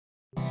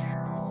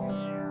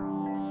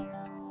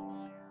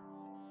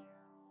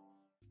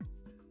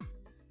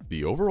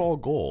The overall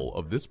goal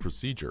of this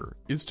procedure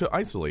is to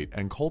isolate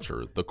and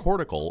culture the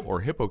cortical or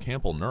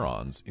hippocampal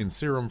neurons in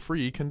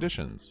serum-free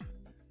conditions.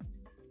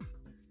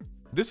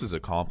 This is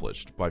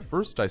accomplished by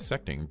first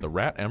dissecting the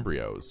rat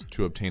embryos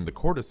to obtain the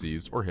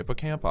cortices or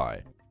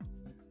hippocampi.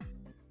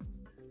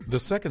 The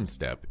second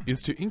step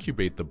is to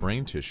incubate the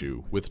brain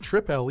tissue with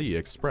TRPLE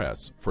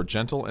Express for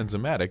gentle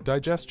enzymatic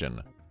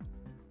digestion.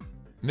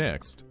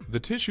 Next, the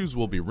tissues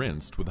will be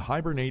rinsed with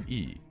hibernate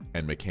E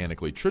and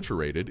mechanically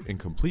triturated in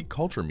complete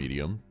culture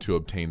medium to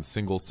obtain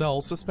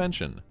single-cell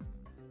suspension.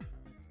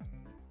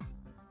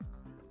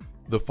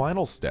 The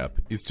final step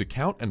is to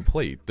count and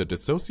plate the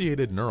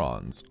dissociated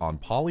neurons on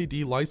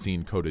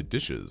poly-D-lysine-coated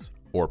dishes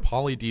or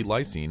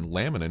poly-D-lysine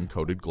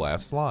laminin-coated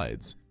glass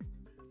slides.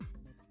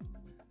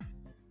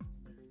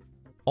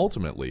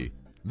 Ultimately,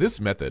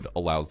 this method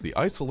allows the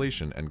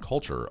isolation and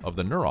culture of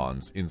the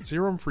neurons in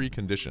serum-free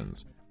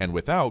conditions and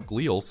without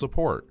glial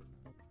support.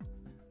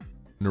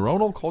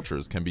 Neuronal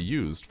cultures can be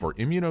used for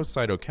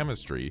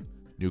immunocytochemistry,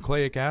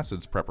 nucleic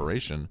acids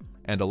preparation,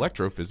 and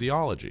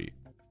electrophysiology.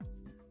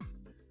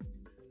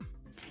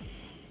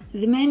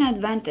 The main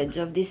advantage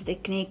of this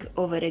technique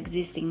over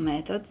existing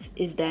methods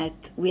is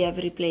that we have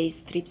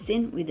replaced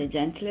trypsin with a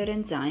gentler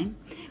enzyme.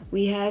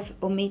 We have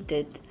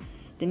omitted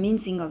the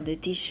mincing of the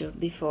tissue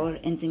before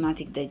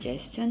enzymatic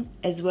digestion,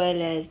 as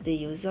well as the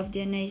use of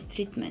DNase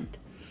treatment.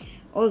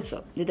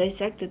 Also, the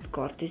dissected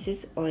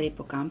cortices or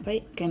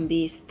hippocampi can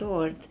be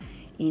stored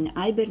in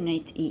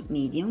hibernate E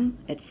medium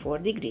at 4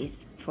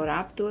 degrees for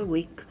up to a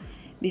week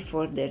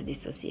before their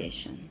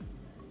dissociation.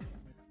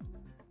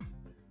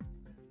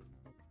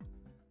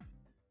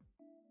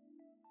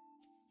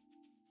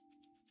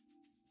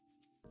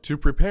 To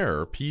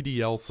prepare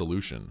PDL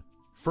solution,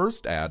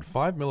 first add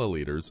 5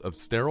 milliliters of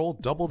sterile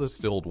double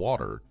distilled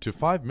water to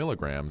 5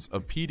 milligrams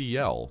of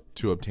PDL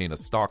to obtain a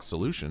stock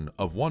solution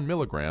of 1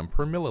 milligram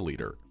per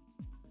milliliter.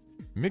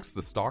 Mix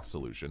the stock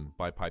solution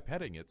by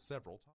pipetting it several times.